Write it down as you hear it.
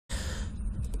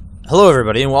Hello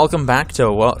everybody and welcome back to,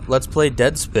 well, let's play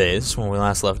Deadspace. When we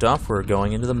last left off, we're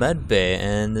going into the med bay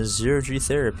and the zero-G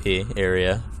therapy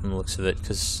area from the looks of it,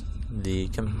 because the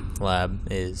chem lab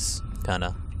is kind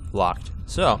of locked.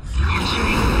 So,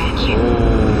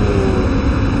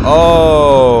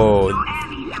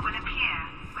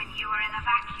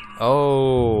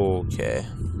 okay.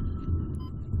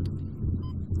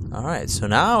 Alright, so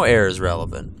now air is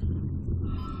relevant.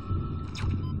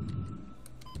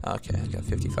 Okay, I've got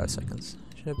 55 seconds.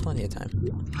 Should have plenty of time.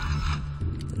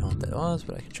 Don't know what that was,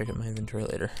 but I can check out my inventory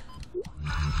later.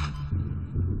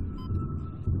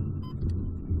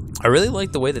 I really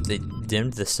like the way that they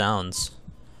dimmed the sounds.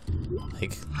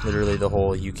 Like, literally the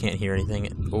whole you can't hear anything.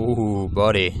 Ooh,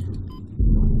 buddy.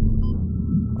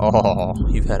 Oh,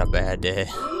 you've had a bad day.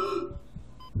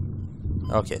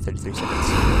 Okay, 33 seconds.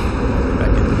 Get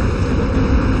back in.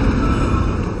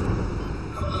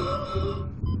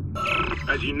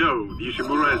 As you know, the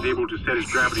Ishimura is able to set his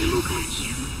gravity locally.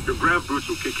 Your grav boost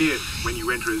will kick in when you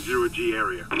enter a zero-G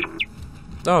area.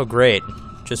 Oh, great.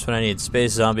 Just when I need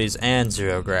space zombies and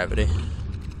zero gravity.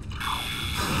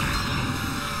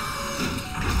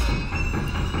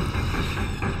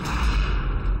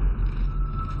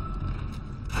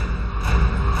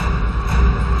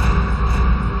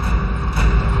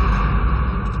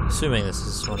 Assuming this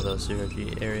is one of those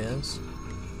zero-G areas.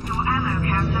 Your ammo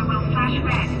counter will flash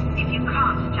red if you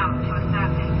can't jump to a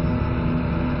surface.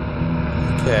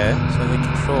 Okay, so I can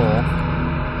control.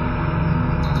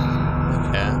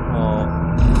 Okay, well.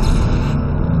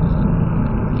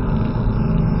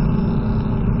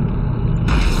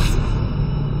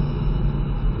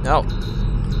 No.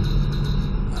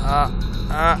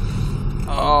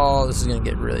 Oh, this is gonna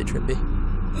get really trippy.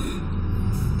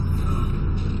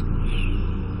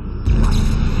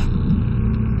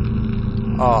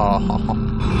 Oh.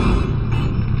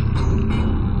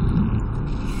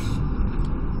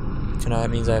 So now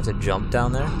that means I have to jump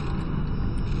down there?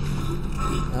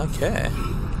 Okay.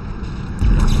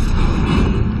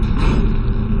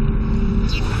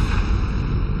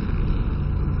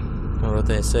 Or what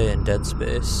they say in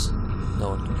Deadspace, no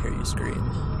one can hear you scream.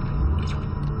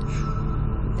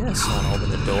 Yes, someone open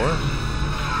the door.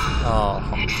 Oh.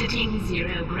 Exiting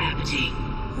zero gravity.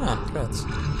 Ah, congrats.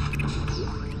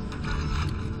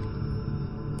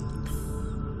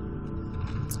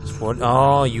 What?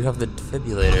 Oh, you have the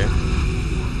defibrillator.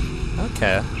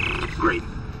 Okay. Great.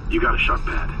 You got a shock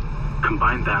pad.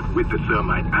 Combine that with the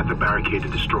thermite at the barricade to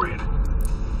destroy it.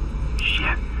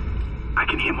 Shit. I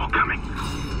can hear more coming.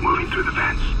 Moving through the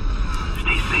vents.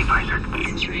 Stay safe, Isaac.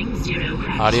 Entering zero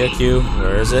gravity. Audio cue.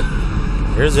 Where is it?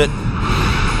 Where is it?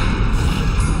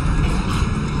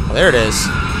 Oh, there it is.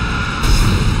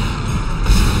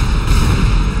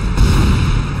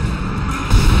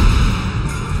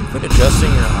 Quit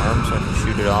adjusting your arm so I can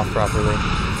shoot it off properly.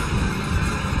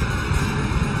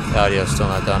 The audio's still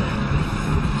not done.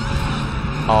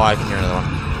 Oh, I can hear another one.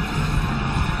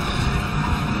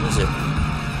 What is it?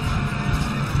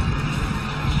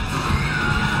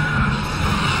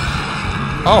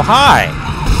 Oh, hi!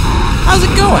 How's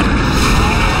it going?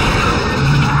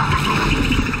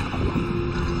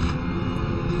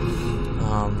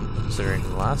 Considering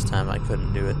the last time I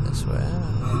couldn't do it this way.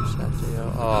 I just have to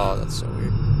go. Oh, that's so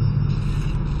weird.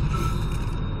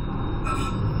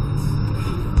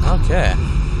 Okay.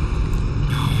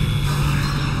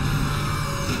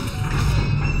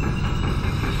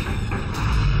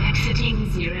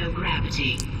 Exiting zero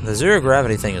gravity. The zero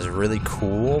gravity thing is really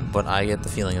cool, but I get the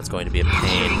feeling it's going to be a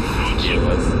pain to deal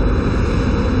with.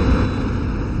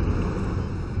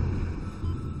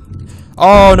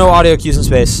 Oh, no audio cues in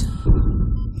space.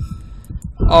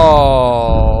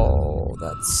 Oh,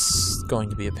 that's going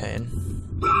to be a pain.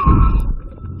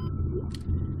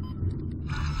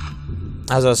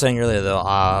 As I was saying earlier, though,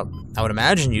 I would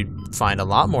imagine you'd find a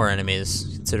lot more enemies,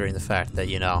 considering the fact that,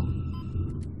 you know,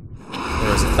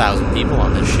 there was 1,000 people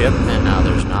on this ship, and now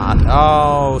there's not.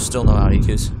 Oh, still no audio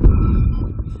cues.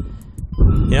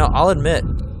 You know, I'll admit,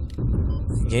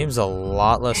 the game's a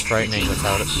lot less frightening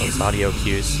without those audio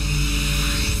cues.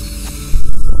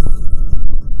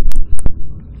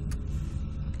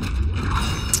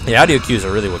 The audio cues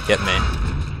are really what get me.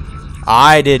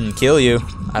 I didn't kill you,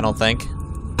 I don't think.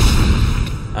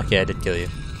 Okay, I did kill you.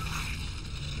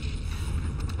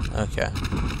 Okay.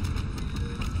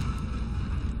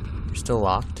 You're still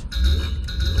locked.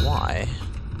 Why?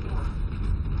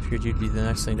 Figured you'd be the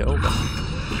next thing to open.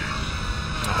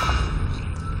 Oh.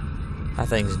 That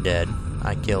thing's dead.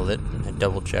 I killed it. I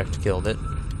double-checked, killed it.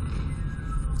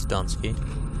 It's Dunsky.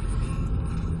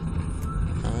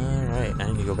 Alright, I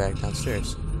need to go back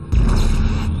downstairs.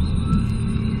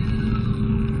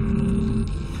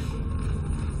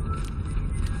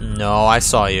 No, I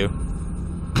saw you.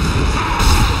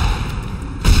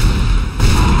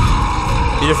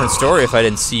 Be a different story if I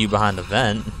didn't see you behind the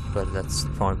vent, but that's the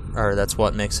point, or that's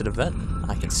what makes it a vent.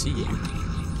 I can see you.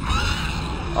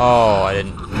 Oh, I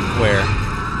didn't. Where?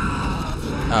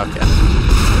 Okay.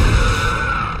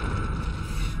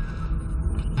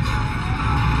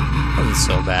 Wasn't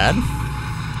so bad.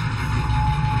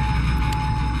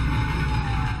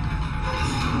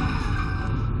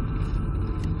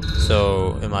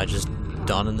 So, am I just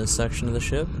done in this section of the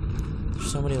ship? There's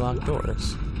so many locked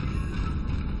doors.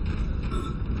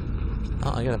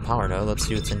 Oh, I got a power node. Let's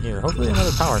see what's in here. Hopefully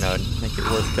another power node. Make it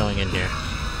worth going in here.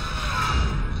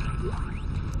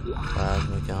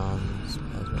 Plasma guns,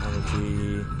 plasma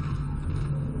energy.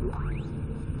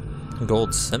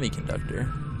 Gold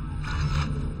semiconductor.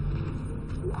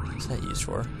 What's that used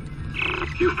for?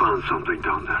 You found something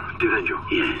down there, didn't you?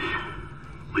 Yes,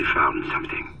 we found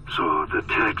something. So the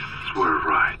texts were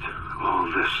right all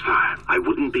this time. I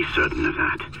wouldn't be certain of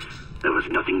that. There was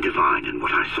nothing divine in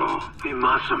what I saw. We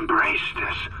must embrace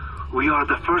this. We are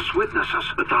the first witnesses.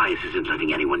 Matthias isn't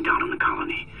letting anyone down in the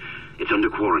colony. It's under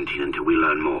quarantine until we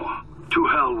learn more. To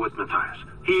hell with Matthias.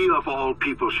 He of all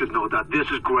people should know that this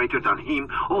is greater than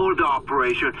him, or the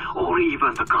operation, or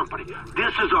even the company.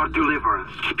 This is our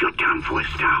deliverance. Keep your damn voice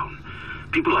down.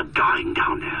 People are dying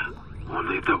down there.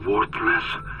 Only the worthless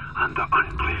and the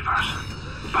unbelievers.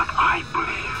 But I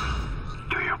believe.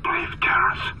 Do you believe,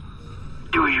 Terrence?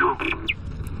 Do you?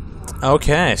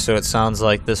 Okay, so it sounds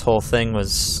like this whole thing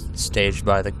was staged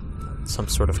by some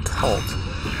sort of cult.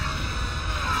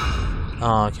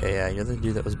 Oh, okay, yeah, you're the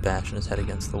dude that was bashing his head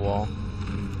against the wall.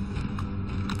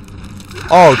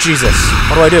 Oh, Jesus!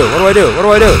 What do I do? What do I do? What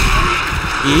do I do?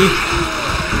 E?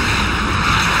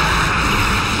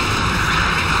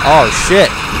 Oh,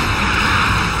 shit!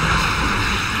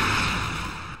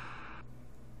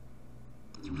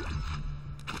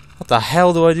 What the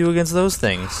hell do I do against those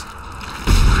things?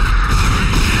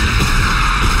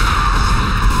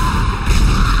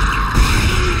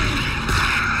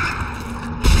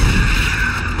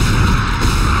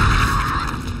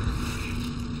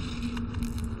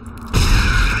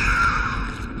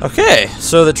 Okay,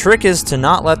 so the trick is to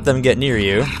not let them get near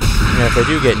you, and if they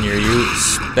do get near you,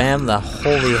 spam the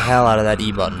holy hell out of that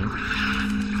E button.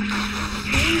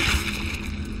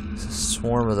 A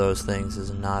swarm of those things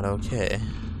is not okay.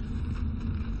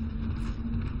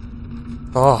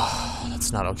 Oh,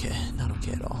 that's not okay. Not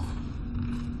okay at all.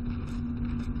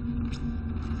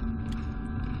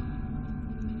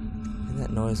 Made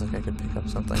that noise like I could pick up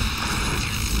something.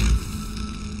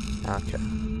 Okay.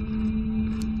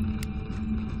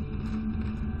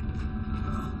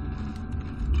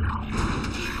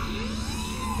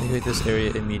 Evacuate this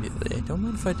area immediately. Don't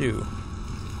mind if I do.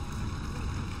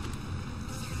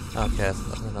 Okay, that's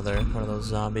another one of those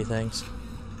zombie things.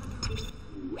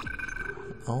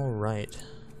 Alright.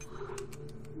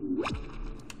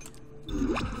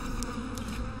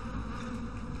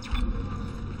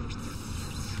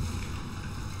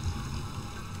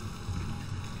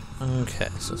 Okay,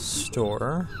 so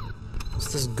store.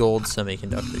 What's this gold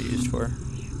semiconductor used for?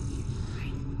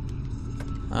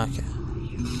 Okay.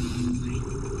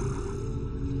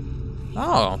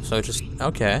 Oh, so it just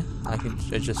okay.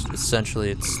 It just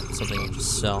essentially it's something you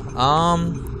just sell.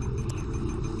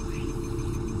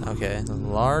 Okay, the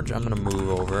large I'm gonna move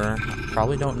over.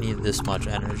 Probably don't need this much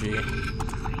energy.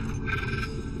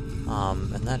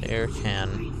 And that air can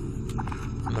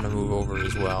I'm gonna move over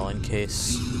as well in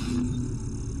case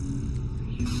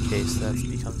that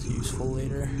becomes useful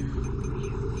later.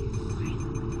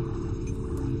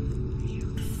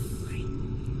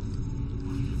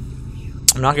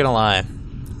 I'm not gonna lie.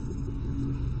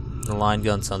 The line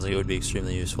gun sounds like it would be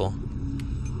extremely useful.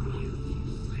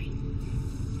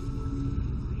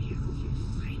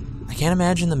 I can't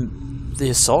imagine the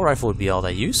assault rifle would be all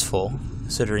that useful,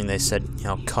 considering they said, you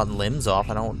know, cut limbs off.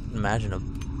 I don't imagine a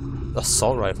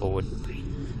assault rifle would.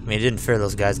 I mean, it didn't fare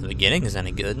those guys in the beginning as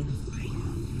any good.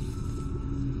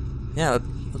 Yeah,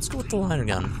 let's go with the line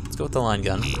gun. Let's go with the line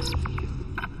gun.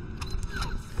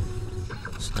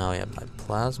 So now we have my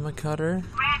plasma cutter.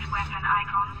 Red weapon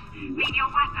icons. Read your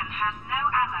weapon has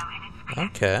no ammo in its clip.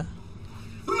 Okay.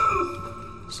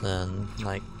 So then,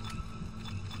 like,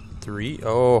 3.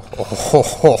 Oh, ho, ho,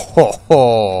 ho, ho,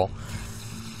 ho.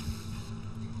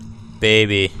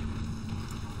 Baby.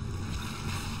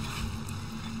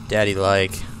 Daddy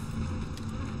like.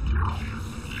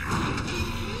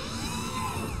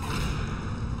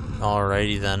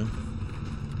 Alrighty then.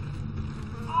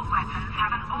 All weapons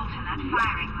have an alternate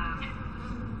firing mode.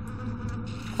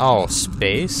 Oh,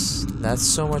 space? That's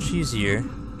so much easier.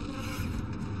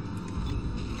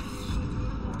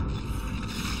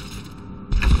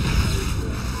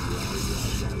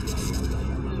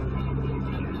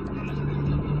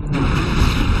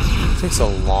 takes a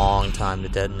long time to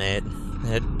detonate.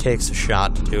 It takes a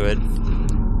shot to do it.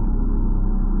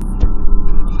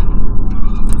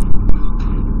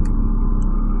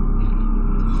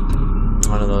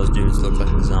 One of those dudes look like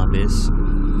the zombies.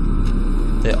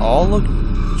 They all look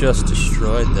just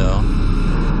destroyed, though.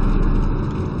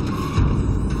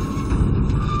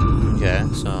 Okay,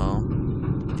 so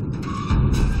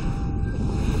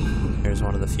here's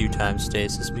one of the few times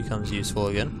stasis becomes useful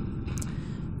again.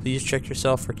 Please check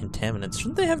yourself for contaminants.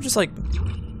 Shouldn't they have just like...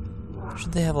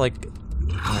 Should they have like...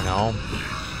 I don't know.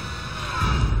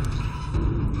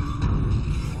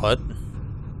 What?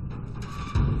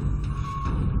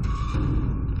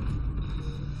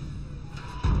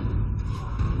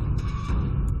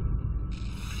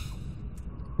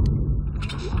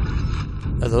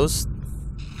 Are those...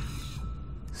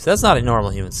 So that's not a normal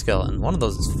human skeleton. One of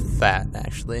those is fat,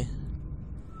 actually.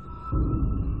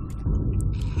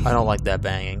 I don't like that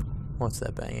banging. What's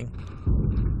that banging?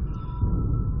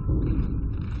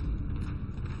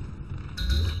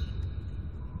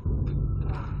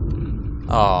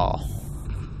 Oh.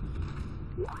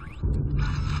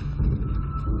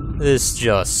 This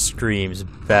just screams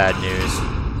bad news.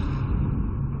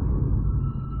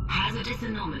 Hazardous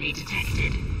anomaly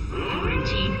detected.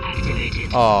 Quarantine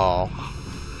activated. Oh.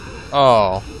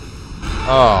 Oh.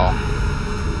 Oh.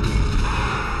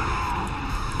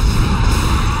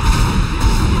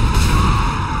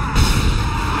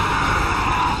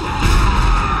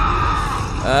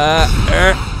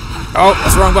 Oh,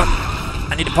 that's the wrong button.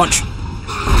 I need to punch.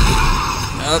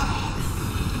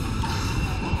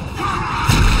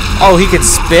 Oh, he can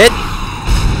spit?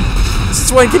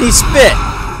 Since when can he spit?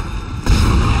 This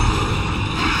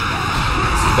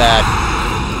is bad.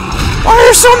 Why are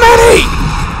there so many?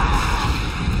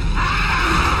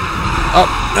 Oh,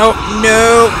 no,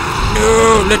 no,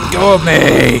 no, let go of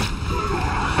me.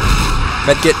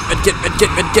 Medkit, medkit, medkit,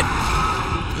 medkit.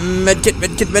 Medkit,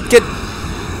 medkit, medkit.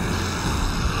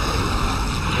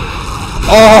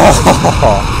 Oh!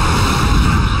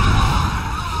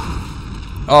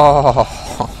 Oh!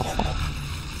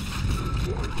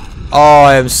 Oh,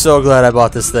 I am so glad I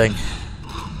bought this thing.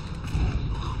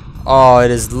 Oh,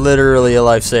 it is literally a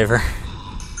lifesaver.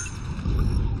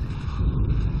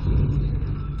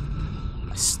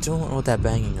 I still don't know what that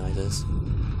banging noise is.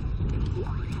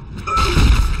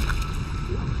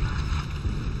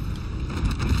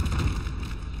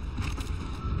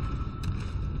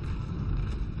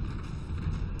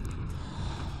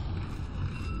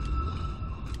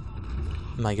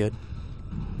 Am I good?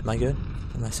 Am I good?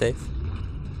 Am I safe?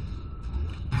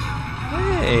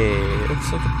 Hey, it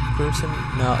looks like a person.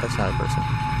 No, it's not a person.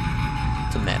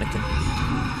 It's a mannequin.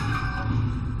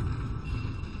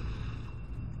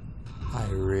 I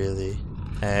really...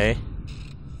 Hey.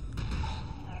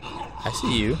 I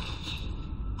see you.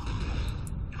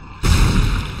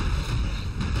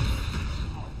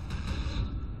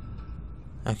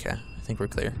 Okay, I think we're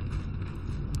clear.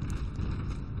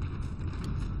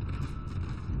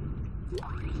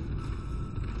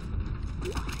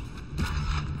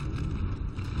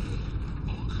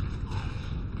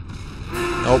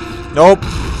 Nope. Nope.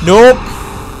 Nope.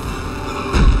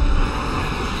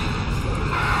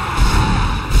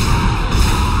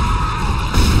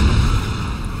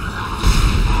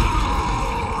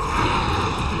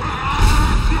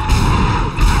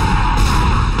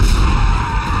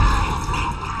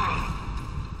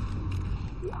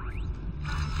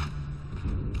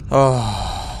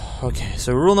 Oh, okay.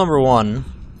 So rule number 1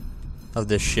 of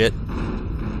this shit: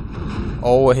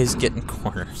 always get in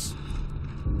corners.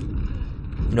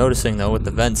 Noticing though with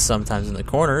the vents sometimes in the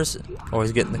corners,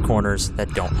 always get in the corners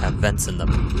that don't have vents in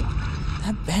them.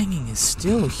 That banging is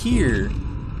still here.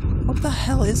 What the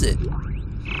hell is it?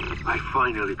 I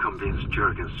finally convinced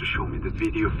Jurgens to show me the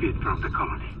video feed from the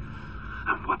colony.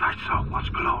 And what I saw was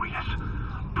glorious.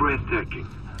 Breathtaking.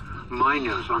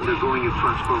 Miners undergoing a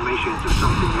transformation into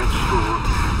something extraordinary.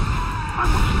 I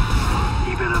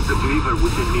must, even as the believer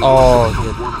within me wants to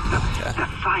become one of them, the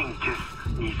scientist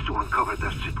needs to uncover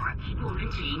their secrets.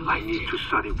 I need to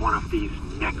study one of these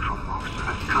necromorphs,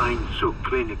 as Kind so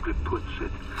clinically puts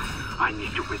it. I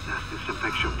need to witness this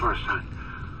infection firsthand.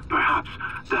 Perhaps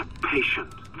that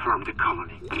patient from the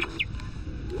colony.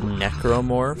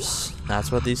 Necromorphs?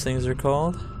 That's what these things are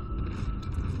called?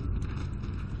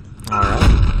 Alright.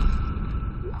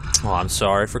 Well, I'm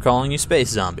sorry for calling you space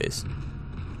zombies.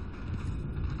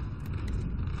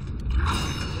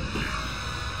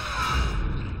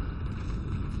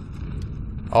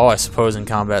 Oh, I suppose in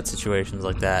combat situations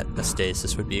like that, a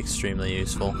stasis would be extremely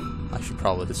useful. I should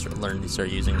probably learn to start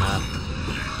using that.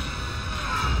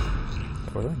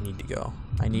 Where do I need to go?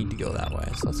 I need to go that way,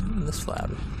 so let's go in this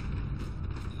flab.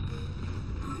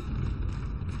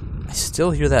 I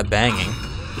still hear that banging.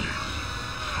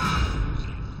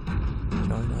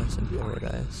 Join us in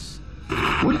paradise.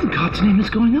 What in God's name is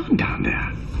going on down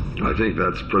there? I think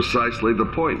that's precisely the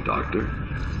point, Doctor.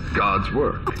 God's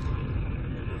work.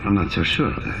 I'm not so sure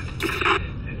of that.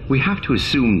 We have to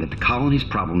assume that the colony's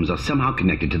problems are somehow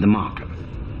connected to the marker.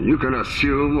 You can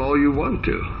assume all you want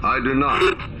to. I do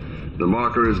not. The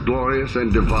marker is glorious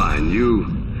and divine. You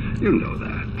know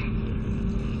that.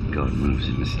 God moves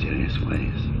in mysterious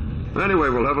ways. Anyway,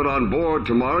 we'll have it on board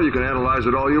tomorrow. You can analyze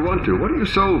it all you want to. What are you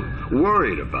so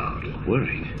worried about?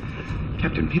 Worried?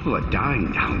 Captain, people are dying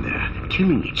down there,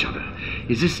 killing each other.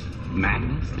 Is this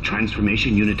madness, the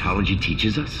transformation Unitology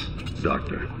teaches us?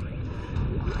 Doctor,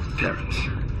 Terrence,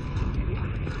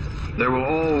 there will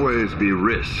always be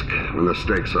risk when the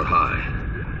stakes are high.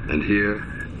 And here,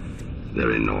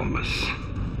 they're enormous.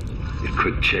 It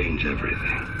could change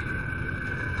everything.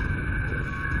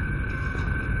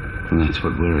 And that's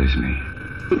what worries me.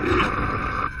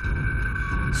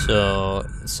 So,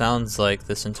 it sounds like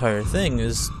this entire thing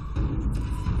is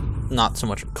not so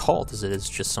much a cult as it is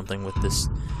just something with this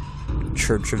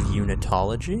Church of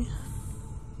Unitology.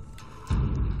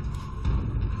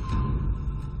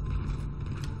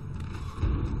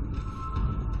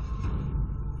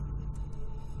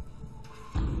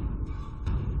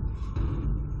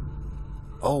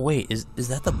 Oh wait, is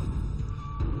that that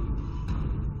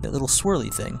little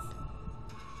swirly thing?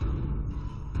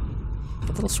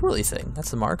 That little swirly thing,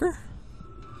 that's the marker?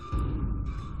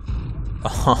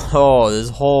 Oh, this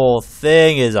whole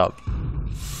thing is up.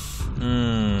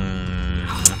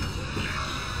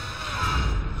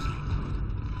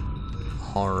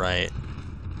 Alright.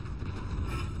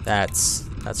 That's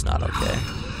not okay.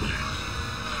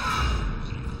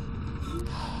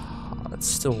 That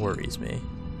still worries me.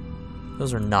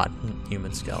 Those are not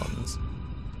human skeletons.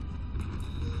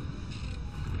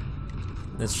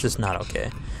 It's just not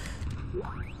okay.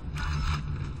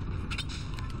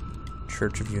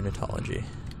 Church of Unitology.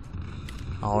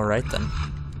 Alright then.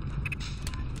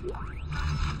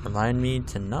 Remind me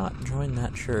to not join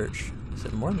that church, because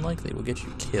it more than likely will get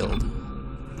you killed.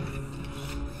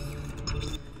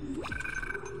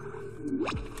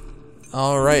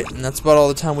 Alright, and that's about all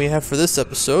the time we have for this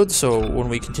episode, so when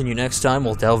we continue next time,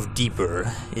 we'll delve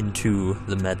deeper into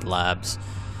the med labs,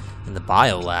 and the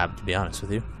bio lab, to be honest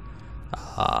with you.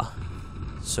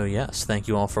 So yes, thank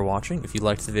you all for watching. If you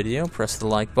liked the video, press the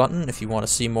like button. If you want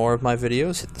to see more of my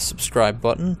videos, hit the subscribe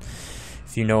button.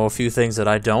 If you know a few things that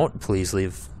I don't, please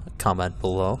leave a comment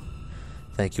below.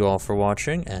 Thank you all for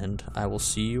watching, and I will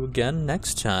see you again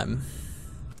next time.